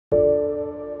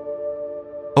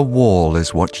A wall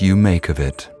is what you make of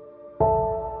it.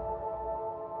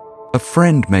 A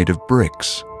friend made of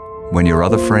bricks when your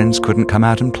other friends couldn't come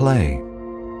out and play.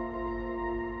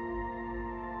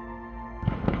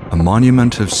 A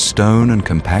monument of stone and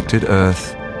compacted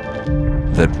earth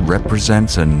that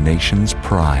represents a nation's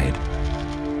pride.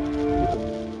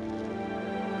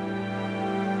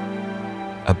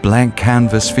 A blank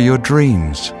canvas for your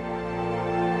dreams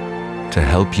to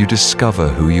help you discover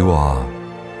who you are.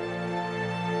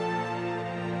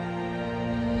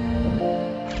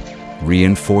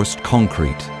 Reinforced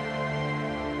concrete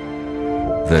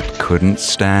that couldn't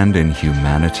stand in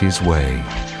humanity's way.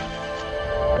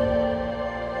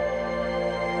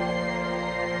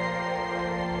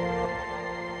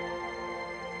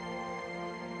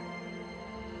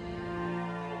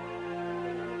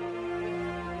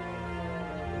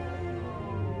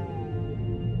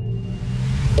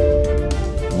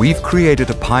 We've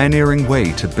created a pioneering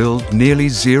way to build nearly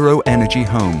zero-energy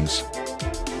homes.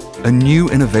 A new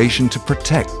innovation to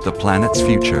protect the planet's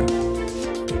future.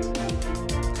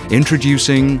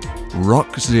 Introducing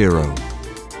Rockzero,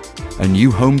 a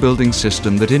new home building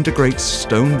system that integrates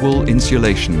stone wool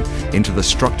insulation into the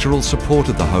structural support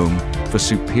of the home for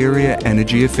superior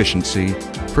energy efficiency,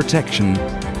 protection,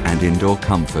 and indoor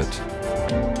comfort.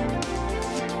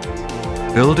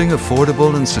 Building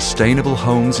affordable and sustainable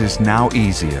homes is now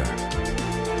easier.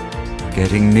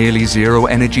 Getting nearly zero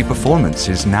energy performance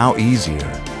is now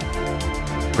easier.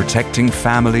 Protecting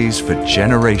families for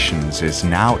generations is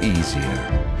now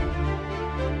easier.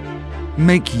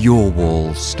 Make your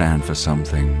walls stand for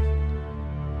something.